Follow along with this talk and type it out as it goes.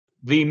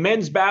the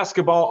men's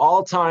basketball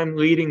all-time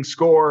leading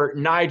scorer,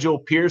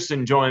 Nijal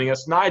Pearson, joining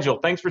us.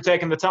 Nijal, thanks for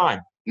taking the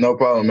time. No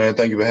problem, man.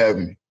 Thank you for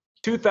having me.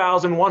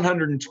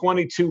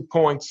 2,122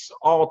 points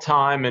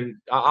all-time, and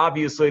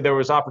obviously there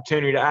was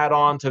opportunity to add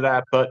on to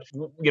that. But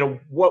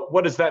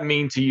what does that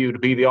mean to you to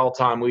be the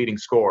all-time leading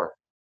scorer?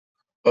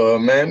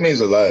 Man, it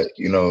means a lot.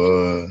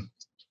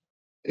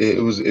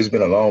 It's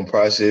been a long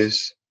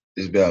process.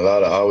 It's been a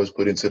lot of hours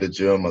put into the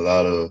gym, a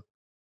lot of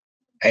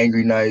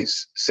angry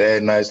nights,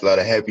 sad nights, a lot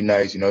of happy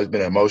nights. It's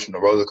been an emotional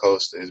roller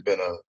coaster. It's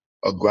been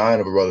a grind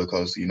of a roller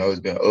coaster. It's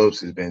been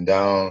ups, it's been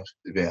downs,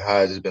 it's been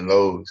highs, it's been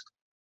lows.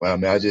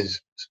 But I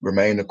just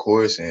remained the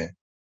course and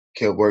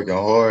kept working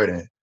hard.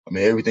 And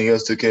everything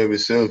else took care of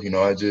itself.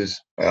 All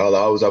the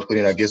hours I put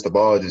in against the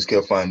ball just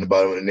kept finding the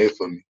bottom of the net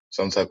for me,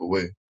 some type of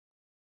way.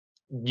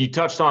 You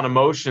touched on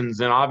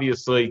emotions, and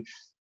obviously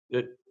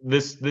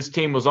this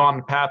team was on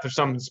the path for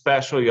something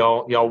special.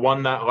 Y'all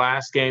won that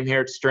last game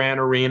here at Strand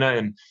Arena,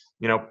 and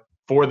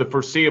for the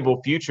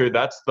foreseeable future,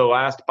 that's the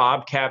last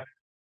Bobcat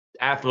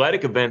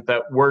athletic event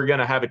that we're going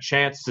to have a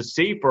chance to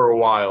see for a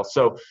while.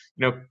 So,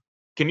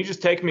 can you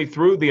just take me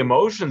through the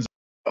emotions?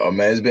 Oh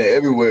man, it's been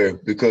everywhere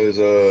because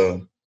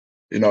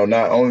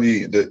not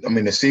only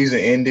the season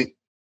ended,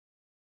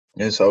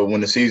 and so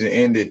when the season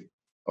ended,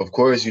 of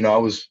course, I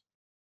was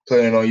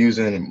planning on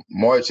using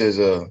March as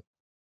a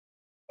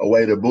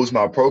way to boost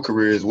my pro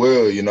career as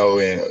well, and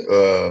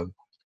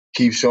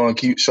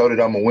show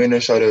that I'm a winner,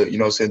 show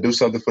that, do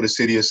something for the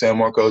city of San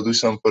Marcos, do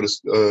something for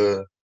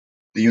the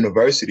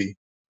university.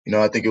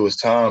 I think it was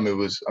time.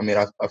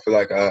 I feel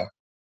like I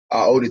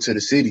owed it to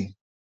the city,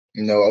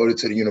 owed it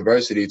to the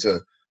university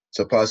to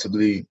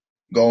possibly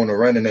go on a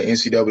run in the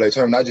NCAA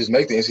tournament, not just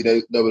make the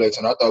NCAA tournament.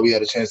 I thought we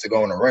had a chance to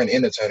go on a run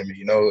in the tournament,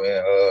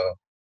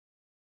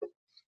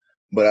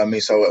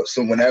 but so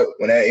when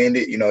that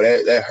ended,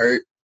 that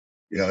hurt.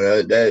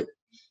 That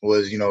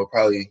was,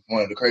 probably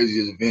one of the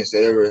craziest events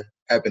that ever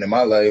happened in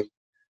my life.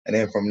 And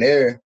then from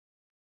there,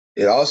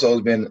 it also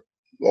has been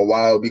a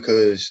while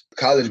because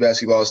college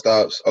basketball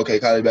stops. Okay,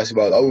 college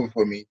basketball is over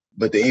for me,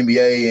 but the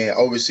NBA and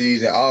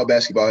overseas and all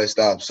basketball has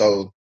stopped.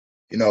 So,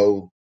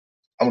 I'm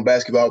a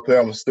basketball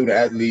player. I'm a student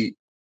athlete.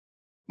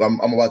 I'm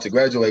about to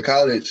graduate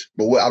college,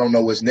 but I don't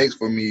know what's next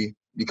for me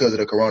because of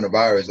the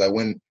coronavirus. Like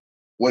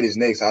what is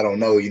next? I don't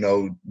know,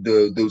 due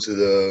to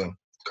the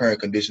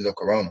current conditions of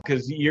corona.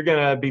 Because you're going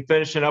to be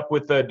finishing up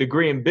with a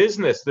degree in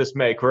business this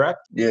May, correct?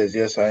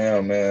 Yes, I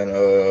am, man.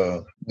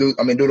 Due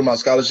to my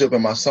scholarship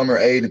and my summer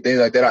aid and things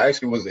like that, I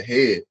actually was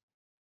ahead.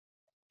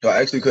 So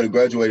I actually could have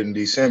graduated in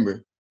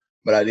December,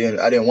 but I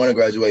didn't want to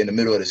graduate in the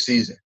middle of the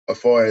season. As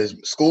far as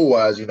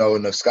school-wise, in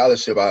the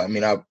scholarship,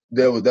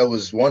 that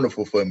was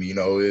wonderful for me.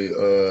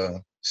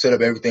 It set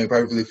up everything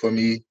perfectly for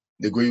me,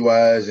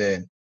 degree-wise,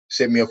 and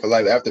set me up for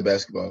life after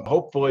basketball.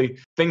 Hopefully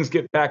things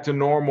get back to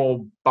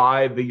normal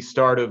by the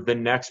start of the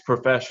next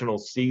professional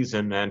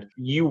season. And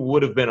you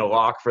would have been a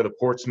lock for the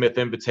Portsmouth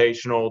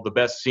Invitational. The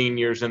best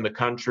seniors in the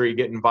country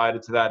get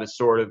invited to that as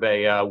sort of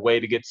a way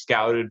to get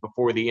scouted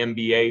before the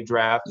NBA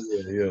draft.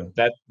 Yeah.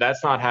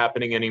 That's not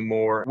happening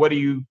anymore. What are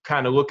you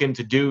kind of looking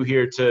to do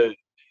here to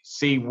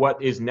see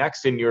what is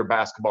next in your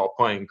basketball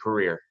playing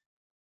career?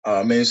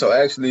 I just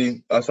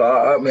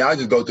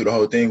go through the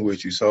whole thing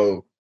with you.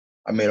 So,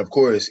 of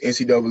course,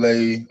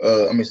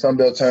 NCAA, Sun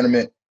Belt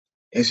tournament,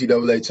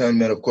 NCAA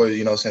tournament, of course,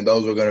 saying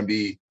those were going to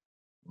be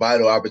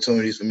vital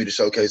opportunities for me to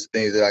showcase the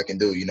things that I can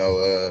do.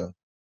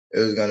 It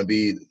was going to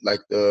be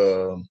like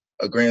a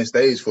grand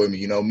stage for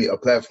me, a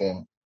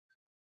platform.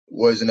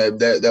 Wasn't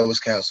that was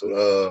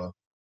canceled.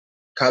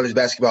 College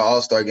basketball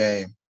all-star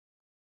game,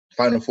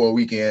 Final Four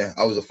weekend,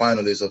 I was a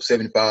finalist of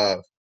 75.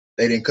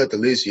 They didn't cut the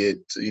list yet.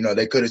 So,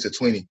 they cut it to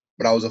 20,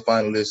 but I was a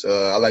finalist.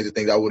 I like to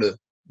think I would have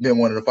been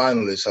one of the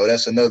finalists. So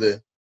that's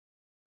another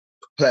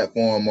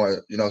platform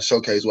or,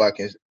 showcase where I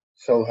can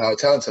show how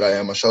talented I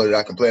am or show that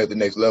I can play at the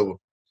next level.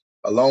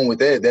 Along with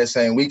that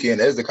same weekend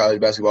as the college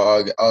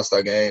basketball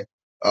all-star game,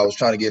 I was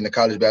trying to get in the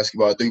college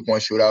basketball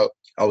three-point shootout.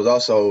 I was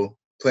also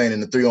playing in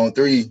the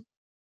 3-on-3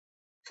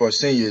 for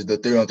seniors, the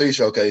 3-on-3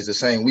 showcase the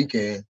same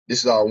weekend.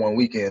 This is all one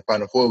weekend,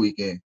 Final Four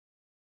weekend.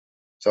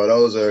 So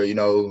those are,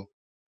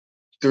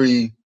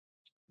 three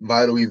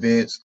vital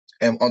events,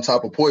 and on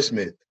top of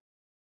Portsmouth.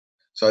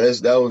 So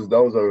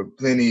those are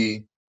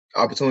plenty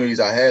opportunities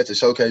I had to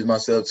showcase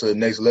myself to the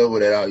next level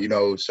that I,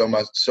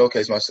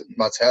 showcase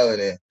my talent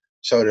and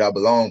show that I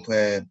belong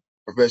playing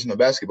professional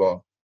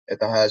basketball at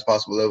the highest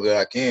possible level that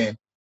I can.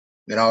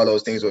 Then all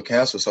those things were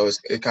canceled. So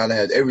it kind of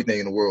has everything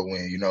in the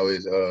whirlwind,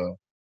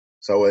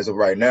 so as of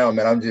right now,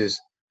 man, I'm just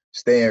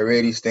staying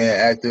ready, staying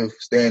active,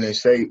 staying in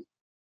shape.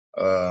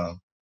 And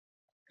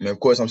of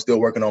course, I'm still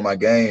working on my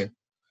game.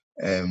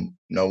 And,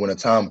 when the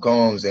time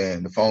comes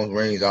and the phone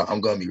rings,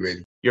 I'm going to be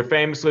ready. You're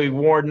famously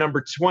worn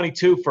number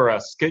 22 for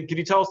us. Could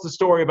you tell us the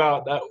story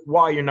about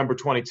why you're number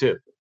 22?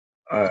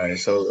 All right.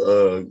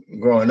 So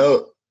growing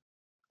up,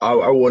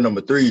 I wore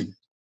number 3.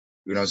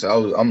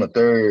 So I'm the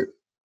third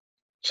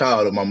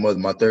child of my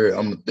mother.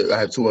 I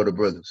have 2 older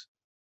brothers.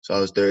 So I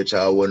was third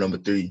child, wore number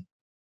 3.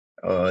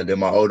 Then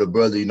my older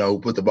brother, who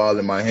put the ball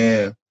in my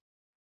hand,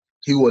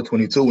 he wore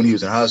 22 when he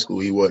was in high school.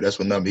 That's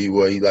what number he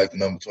wore. He liked the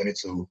number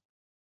 22.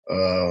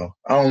 I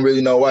don't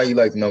really know why he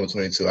liked the number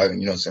 22. You know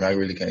what I'm saying? I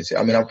really can't say.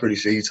 I mean, I'm pretty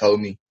sure he told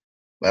me,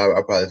 but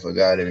I probably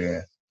forgot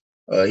it.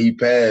 He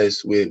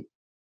passed with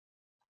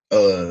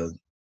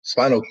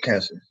spinal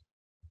cancer.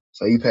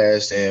 So he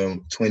passed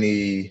in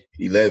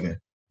 2011 or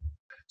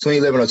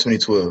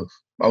 2012.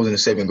 I was in the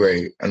 7th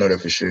grade. I know that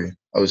for sure.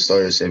 I was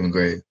started in 7th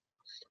grade.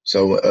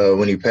 So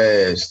when he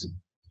passed,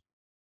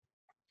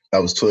 I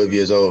was 12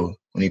 years old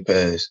when he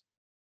passed.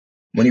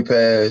 When he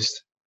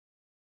passed,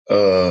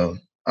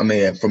 I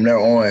mean, from there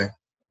on,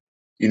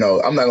 you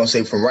know, I'm not going to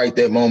say from right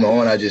that moment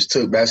on, I just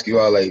took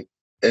basketball like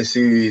as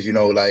serious, you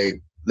know,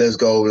 like let's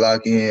go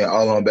lock in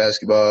all on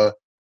basketball,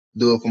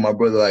 do it for my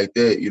brother like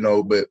that, you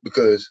know, but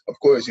because, of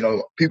course, you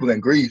know, people in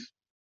grief,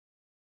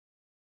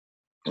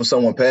 when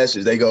someone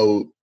passes, they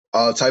go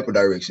all type of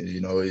directions,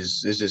 you know,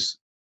 it's just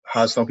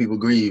how some people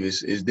grieve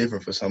is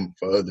different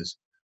for others.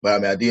 But I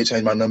mean, I did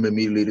change my number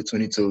immediately to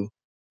 22,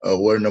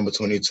 wore number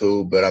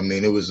 22. But I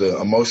mean, it was an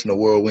emotional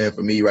whirlwind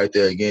for me right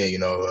there again. You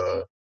know,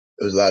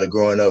 it was a lot of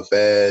growing up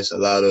fast, a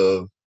lot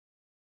of,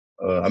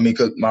 I mean,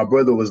 cause my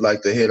brother was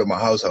like the head of my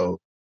household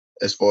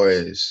as far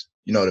as,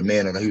 you know,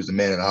 he was the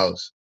man of the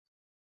house.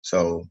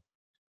 So,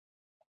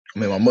 I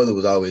mean, my mother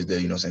was always there,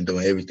 you know what I'm saying,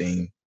 doing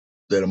everything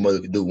that a mother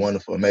could do,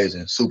 wonderful,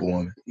 amazing,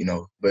 superwoman, you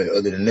know. But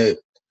other than that, it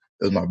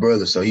was my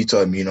brother. So he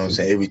taught me, you know what I'm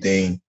saying,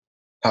 everything,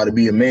 how to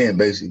be a man,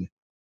 basically.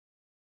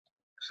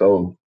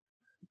 So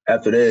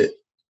after that,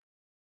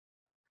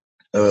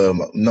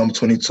 number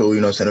 22,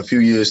 you know what I'm saying, a few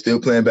years still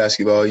playing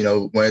basketball, you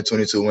know, wearing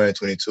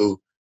 22.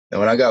 And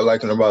when I got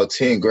like in about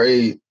 10th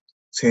grade,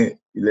 10th,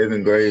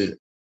 11th grade,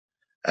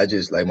 I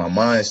just, like, my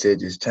mindset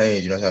just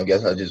changed, you know what I'm saying? I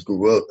guess I just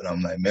grew up, and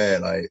I'm like,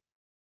 man, like,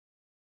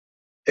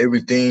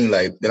 everything,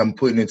 like, that I'm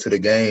putting into the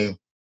game,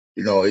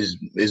 you know,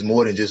 is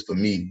more than just for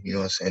me, you know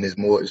what I'm saying?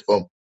 It's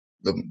for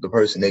the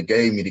person that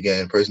gave me the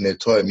game, the person that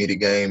taught me the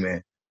game,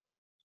 and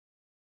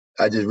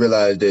I just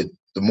realized that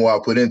the more I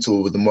put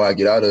into it, the more I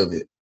get out of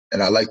it.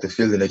 And I like the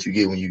feeling that you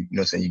get when you know what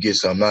I'm saying, you get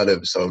something out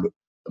of it. So the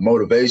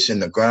motivation,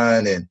 the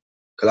grind, and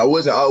because I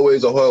wasn't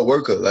always a hard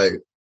worker. Like,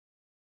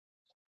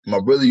 my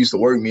brother used to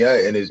work me out,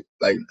 and it's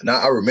like, now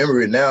I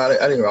remember it now.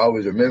 I didn't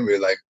always remember it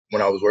like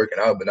when I was working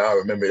out, but now I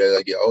remember it as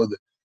I get older.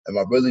 And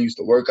my brother used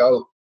to work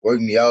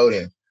me out,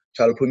 and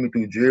try to put me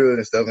through drills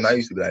and stuff. And I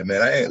used to be like,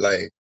 man, I ain't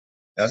like,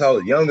 as I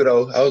was younger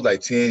though, I was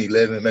like 10,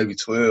 11, maybe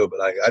 12, but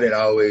like I didn't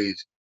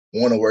always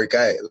want to work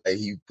out. Like,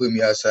 he put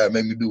me outside,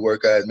 made me do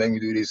workouts, made me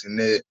do this and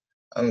that.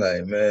 I'm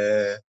like,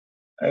 man,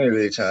 I ain't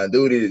really trying to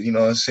do this, you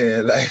know what I'm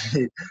saying? Like,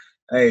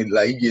 I ain't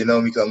like, he getting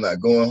on me because I'm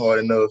not going hard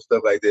enough,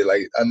 stuff like that.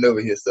 Like, I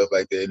never hear stuff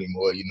like that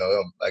anymore, you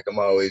know. I'm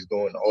always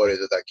going the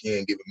hardest as I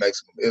can, giving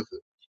maximum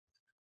effort.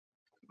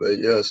 But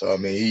yeah, so I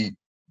mean,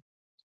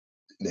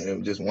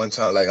 then just one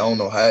time, like, I don't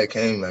know how it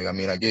came. Like, I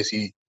mean, I guess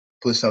he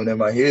put something in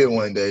my head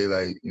one day,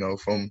 like, you know,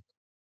 from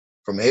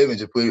heaven,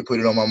 just put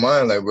it on my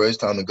mind, like, bro, it's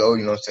time to go,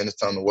 you know what I'm saying? It's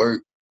time to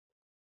work.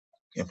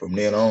 And from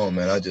then on,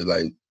 man, I just,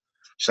 like,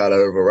 shot out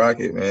of a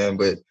rocket, man.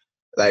 But,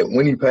 like,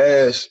 when he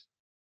passed,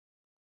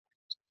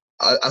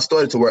 I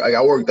started to work. Like,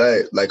 I worked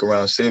out, like,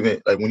 around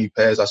 7. Like, when he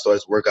passed, I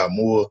started to work out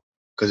more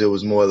because it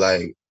was more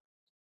like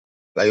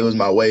it was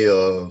my way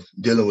of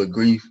dealing with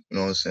grief, you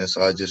know what I'm saying?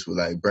 So I just would,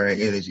 like, burn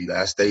energy. Like,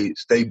 I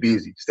stay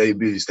busy. So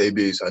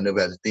I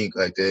never had to think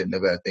like that,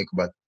 never had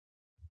to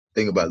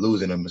think about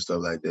losing them and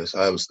stuff like that. So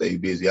I would stay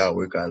busy. I would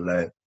work out,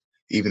 like,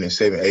 even in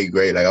 7th, 8th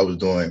grade, like, I was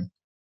doing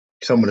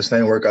some of the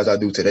same workouts I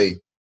do today.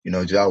 You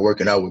know, just out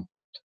working out with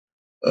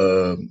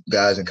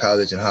guys in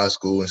college and high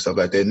school and stuff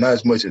like that. Not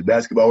as much as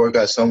basketball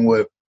workouts,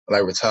 somewhat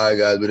like retired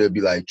guys, but it'd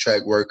be like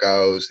track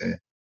workouts. And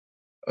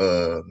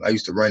I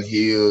used to run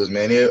hills,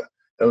 man.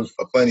 That was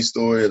a funny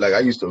story. Like, I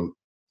used to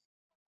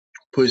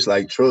push,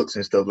 like, trucks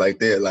and stuff like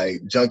that,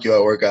 like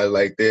junkyard workouts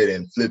like that,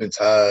 and flipping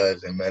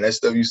tires. And, man, that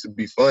stuff used to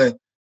be fun.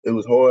 It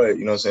was hard,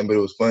 you know what I'm saying, but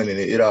it was fun, and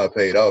it all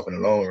paid off in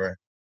the long run.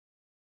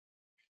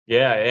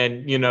 Yeah,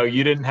 and you know,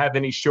 you didn't have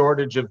any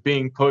shortage of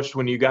being pushed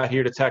when you got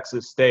here to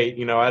Texas State.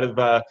 You know, out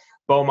of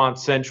Beaumont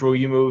Central,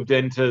 you moved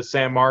into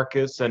San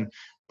Marcos, and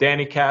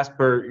Danny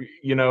Casper.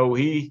 You know,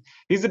 he's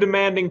a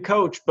demanding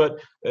coach, but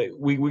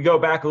we go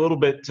back a little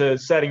bit to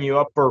setting you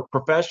up for a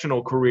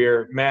professional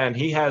career. Man,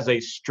 he has a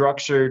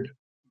structured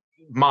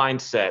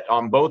mindset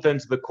on both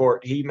ends of the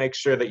court. He makes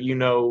sure that you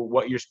know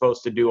what you're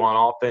supposed to do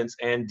on offense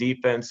and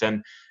defense,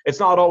 and it's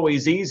not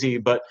always easy,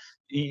 but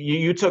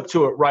you took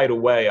to it right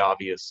away,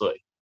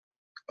 obviously.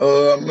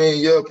 I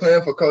mean, yeah,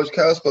 playing for Coach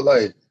Casper,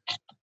 like,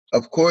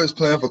 of course,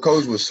 playing for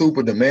Coach was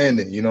super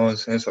demanding, you know what I'm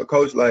saying? So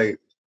Coach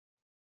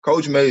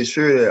made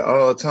sure that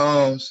all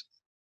times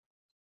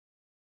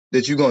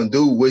that you're going to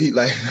do what he,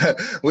 like,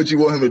 what you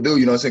want him to do,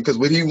 you know what I'm saying? Because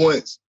what he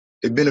wants,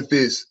 it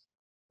benefits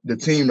the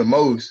team the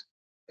most.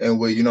 And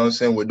what, you know what I'm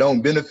saying, what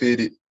don't benefit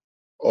it,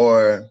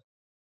 or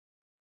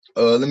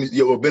or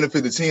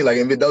benefit the team. Like,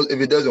 if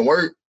it doesn't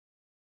work,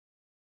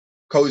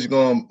 Coach is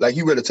going, like,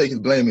 he rather take his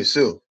blame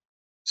himself.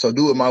 So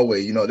do it my way,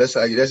 you know. That's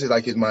just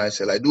like his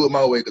mindset. Like, do it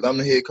my way because I'm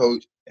the head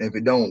coach, and if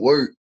it don't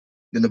work,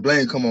 then the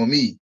blame come on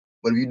me.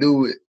 But if you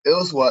do it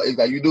elsewhere, it's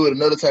like you do it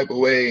another type of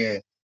way,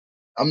 and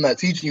I'm not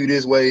teaching you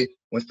this way.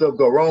 When stuff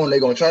go wrong, they're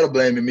gonna try to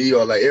blame me,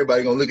 or like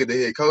everybody gonna look at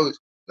the head coach.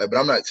 Like, but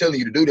I'm not telling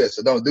you to do that,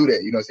 so don't do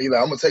that. You know, so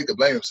like I'm gonna take the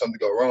blame if something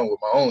go wrong with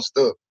my own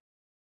stuff.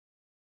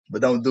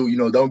 But don't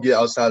get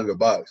outside of the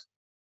box.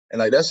 And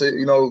like that's it,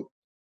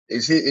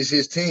 it's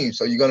his team,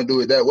 so you're gonna do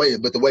it that way.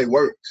 But the way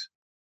works.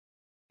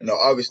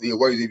 Obviously it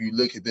works if you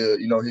look at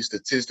his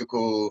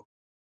statistical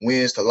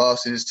wins to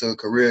losses to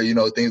career,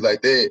 things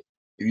like that.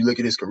 If you look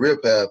at his career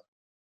path,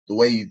 the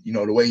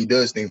way he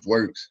does things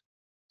works.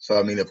 So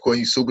I mean, of course,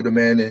 he's super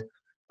demanding,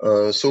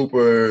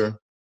 super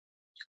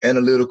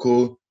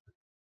analytical,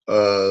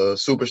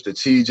 super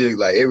strategic.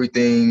 Like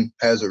everything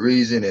has a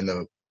reason,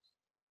 and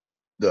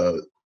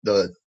the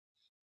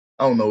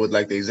I don't know what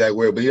like the exact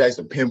word, but he likes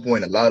to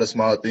pinpoint a lot of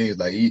small things.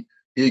 Like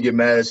he'll get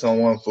mad at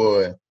someone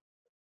for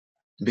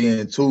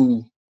being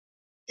 2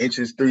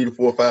 inches, 3 to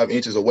 4 or 5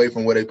 inches away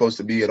from where they're supposed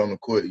to be at on the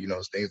court.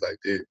 Things like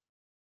that,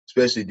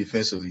 especially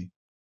defensively.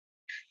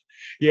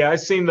 Yeah,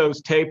 I've seen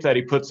those tapes that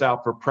he puts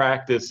out for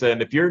practice,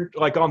 and if you're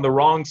like on the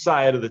wrong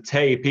side of the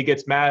tape, he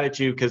gets mad at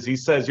you because he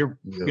says you're,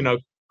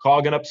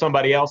 clogging up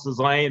somebody else's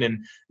lane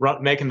and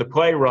making the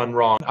play run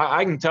wrong.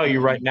 I can tell you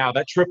right now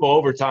that triple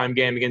overtime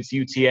game against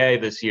UTA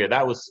this year,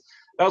 that was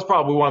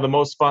probably one of the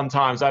most fun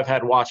times I've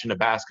had watching a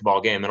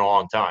basketball game in a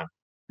long time.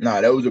 Nah,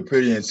 that was a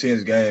pretty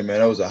intense game, man.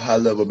 That was a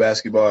high-level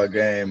basketball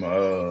game.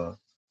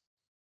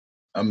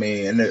 I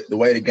mean, and the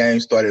way the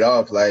game started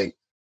off, like,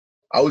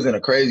 I was in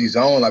a crazy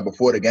zone, like,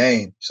 before the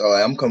game. So,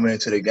 like, I'm coming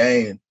into the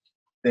game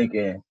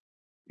thinking,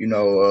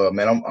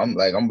 man,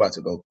 I'm about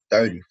to go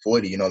 30,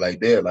 40, like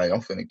that. Like,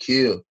 I'm finna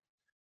kill.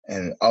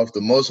 And off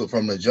the muscle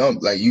from the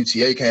jump, like,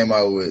 UTA came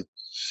out with,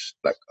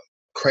 like,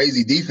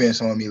 crazy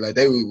defense on me. Like,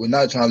 they were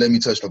not trying to let me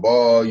touch the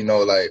ball.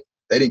 Like,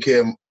 they didn't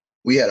care.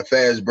 We had a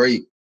fast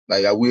break.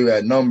 Like, we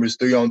had numbers,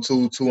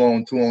 3-on-2,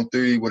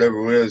 2-on-3,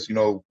 whatever it is.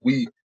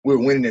 We were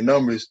winning in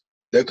numbers.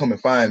 They're coming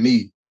find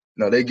me.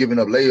 They're giving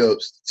up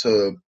layups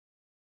to,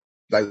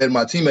 like, let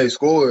my teammates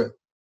score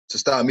to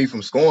stop me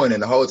from scoring.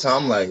 And the whole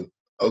time, I'm like,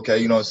 okay,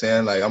 you know what I'm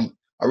saying? Like, I'm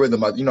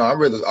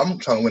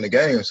trying to win the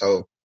game.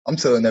 So I'm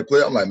telling that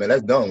player, I'm like, man,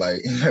 that's dumb.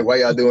 Like, why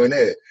y'all doing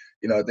that?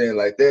 Things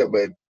like that.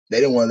 But they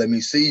didn't want to let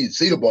me see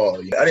the ball.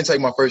 I didn't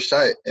take my first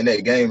shot in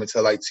that game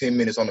until like 10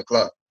 minutes on the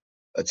clock.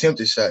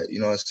 Attempted shot, you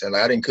know what I'm saying?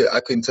 Like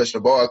I couldn't touch the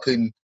ball.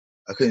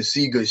 I couldn't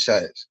see good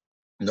shots.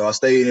 I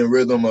stayed in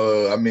rhythm.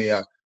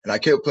 I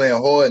kept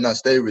playing hard and I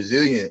stayed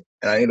resilient.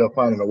 And I ended up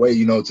finding a way,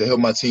 to help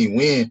my team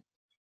win.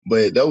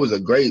 But that was a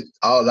great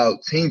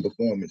all-out team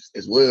performance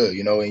as well,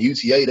 And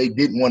UTA, they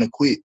didn't want to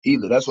quit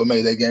either. That's what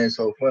made that game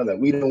so fun. Like,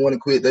 we didn't want to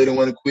quit. They didn't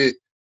want to quit.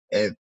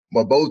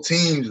 But both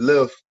teams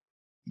left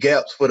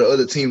gaps for the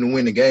other team to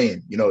win the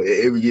game,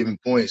 at every given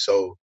point.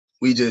 So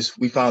we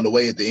found a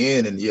way at the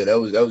end, and yeah, that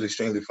was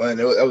extremely fun.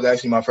 That was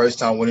actually my first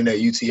time winning at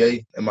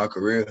UTA in my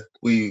career.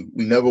 We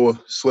never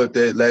swept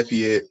at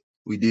Lafayette.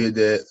 We did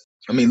that.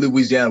 I mean,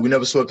 Louisiana. We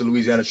never swept the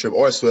Louisiana trip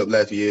or swept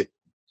Lafayette,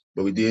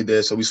 but we did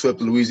that. So we swept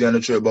the Louisiana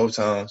trip both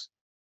times.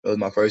 That was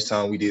my first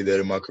time we did that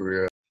in my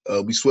career.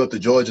 We swept the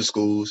Georgia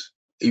schools,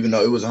 even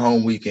though it was a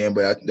home weekend,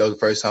 but that was the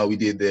first time we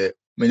did that.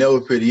 I mean, that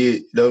was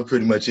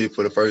pretty much it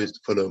for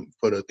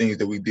the things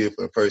that we did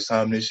for the first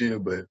time this year.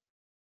 But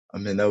I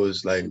mean, that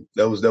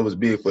was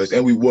big for us.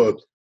 And we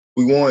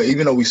won,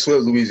 even though we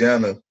swept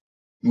Louisiana,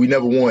 we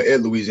never won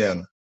at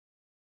Louisiana.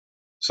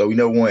 So we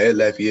never won at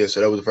Lafayette. So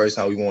that was the first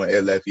time we won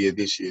at Lafayette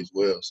this year as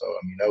well. So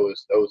I mean, that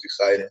was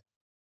exciting.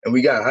 And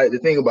we got the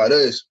thing about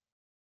us,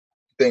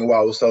 the thing why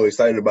I was so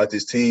excited about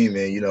this team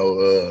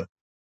and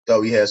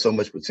thought we had so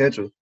much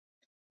potential.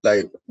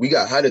 Like, we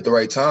got hot at the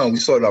right time. We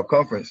started our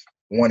conference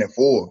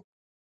 1-4.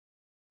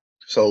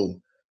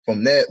 So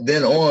from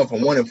then on,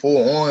 from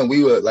 1-4 on,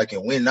 we were like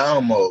in win now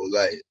mode.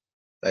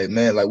 Like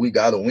man, like we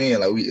gotta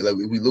win. Like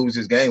if we lose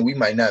this game, we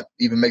might not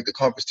even make the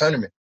conference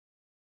tournament.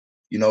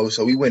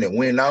 So we went in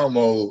win now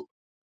mode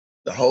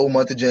the whole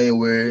month of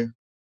January,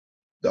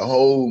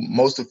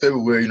 most of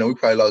February. We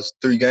probably lost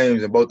 3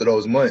 games in both of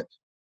those months.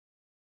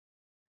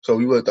 So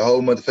we went the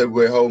whole month of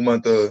February, whole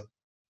month of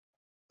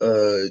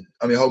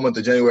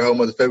January, whole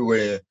month of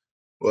February. And,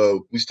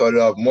 well, we started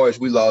off March.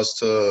 We lost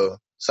to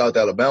South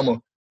Alabama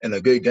in a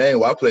good game.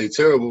 Well, I played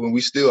terrible, and we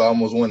still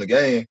almost won the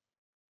game.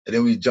 And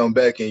then we jumped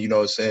back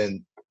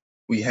and,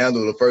 we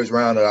handled the first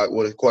round of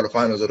the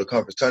quarterfinals of the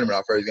conference tournament,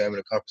 our first game in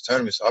the conference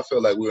tournament. So I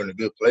felt like we were in a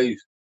good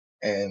place.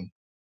 And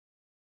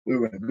we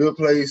were in a good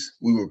place.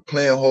 We were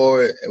playing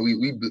hard, and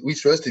we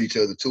trusted each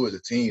other, too, as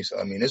a team. So,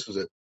 I mean, it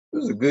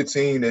was a good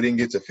team that didn't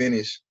get to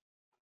finish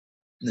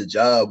the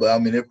job. But, I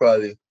mean, it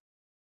probably,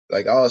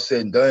 like, all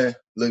said and done,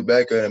 look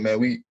back at it, man,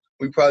 we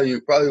probably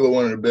were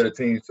one of the better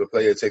teams to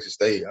play at Texas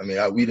State. I mean,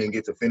 we didn't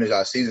get to finish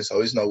our season, so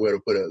it's nowhere to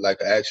put an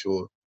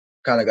actual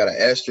kind of got an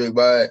asterisk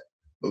by it.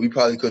 But we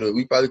probably could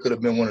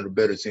have been one of the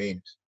better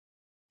teams.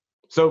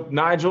 So,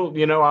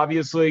 Nijal,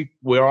 obviously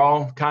we're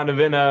all kind of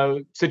in a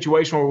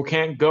situation where we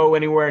can't go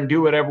anywhere and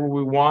do whatever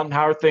we want.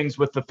 How are things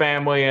with the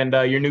family and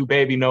your new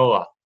baby,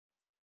 Nola?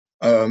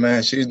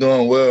 Man, she's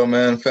doing well,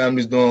 man.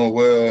 Family's doing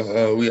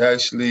well. We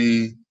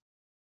actually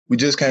we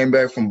just came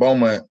back from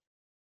Beaumont.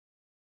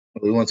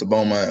 We went to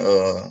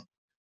Beaumont.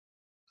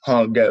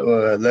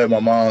 Let my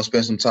mom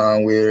spend some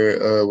time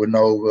with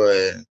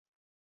Nova,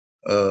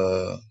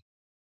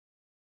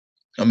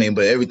 and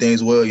but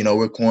everything's well. You know,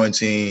 we're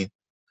quarantined.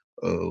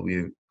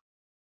 We're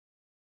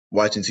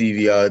watching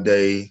TV all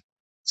day,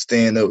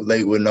 staying up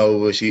late with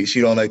Nova. She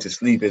don't like to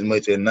sleep as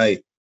much at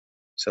night,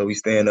 so we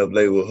staying up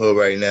late with her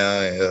right now.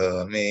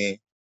 And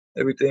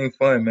everything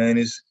fun, man.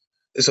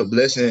 It's a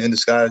blessing in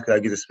disguise because I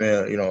get to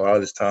spend all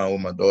this time with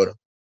my daughter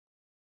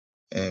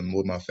and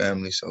with my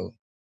family. So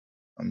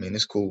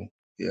it's cool.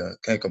 Yeah,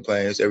 can't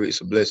complain. It's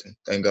a blessing.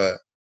 Thank God.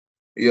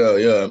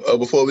 Yeah.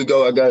 Before we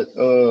go,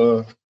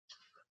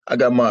 I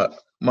got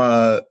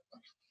my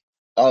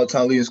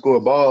all-time leading scorer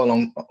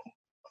ball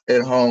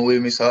at home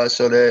with me, so I'll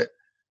show that.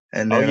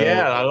 And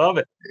then, I love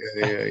it.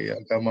 Yeah. I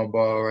got my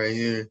ball right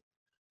here,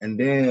 and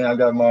then I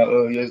got my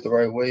it's the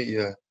right way.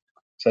 Yeah.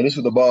 So this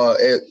was the ball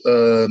at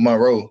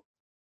Monroe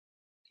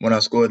when I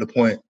scored the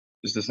point.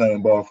 It's the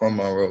same ball from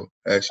Monroe,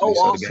 actually. Oh,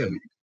 So awesome. the game,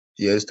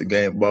 it's the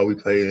game ball we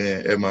played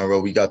in at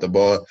Monroe. We got the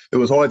ball. It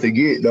was hard to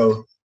get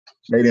though.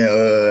 They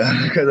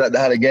didn't because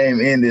how the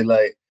game ended,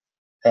 like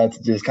had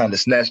to just kind of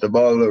snatch the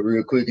ball up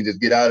real quick and just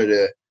get out of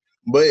there.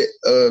 But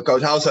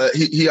Coach House,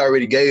 he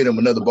already gave them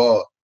another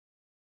ball.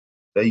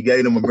 So he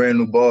gave them a brand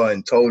new ball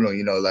and told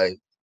them, like,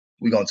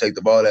 we're going to take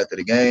the ball after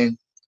the game.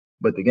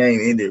 But the game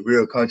ended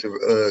real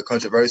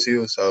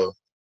controversial. So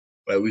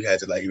we had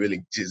to, like,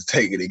 really just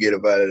take it and get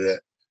up out of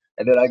there.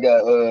 And then I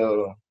got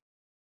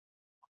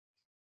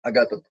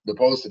the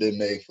poster they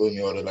made for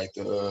me, or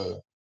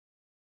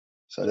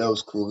so that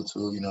was cool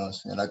too, you know what I'm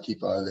saying? I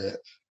keep all that.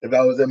 If I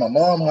was at my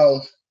mom's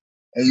house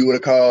and you would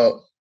have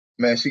called,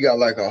 man, she got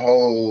like a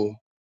whole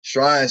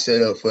shrine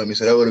set up for me.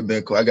 So that would have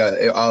been cool. I got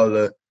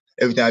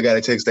everything I got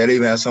to text. They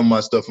even have some of my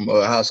stuff from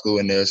high school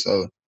in there.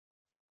 So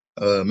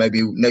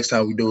maybe next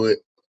time we do it,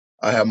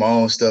 I have my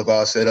own stuff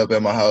all set up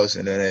at my house,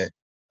 and then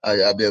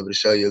I'll be able to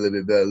show you a little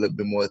bit better, a little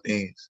bit more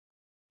things.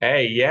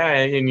 Hey, yeah,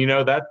 and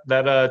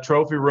that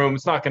trophy room,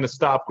 it's not going to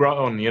stop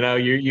growing. You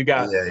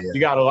got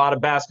a lot of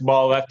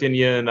basketball left in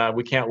you, and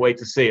we can't wait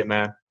to see it,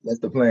 man. That's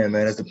the plan,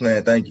 man. That's the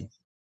plan. Thank you.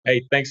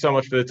 Hey, thanks so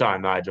much for the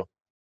time, Nigel.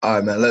 All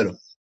right, man. Later.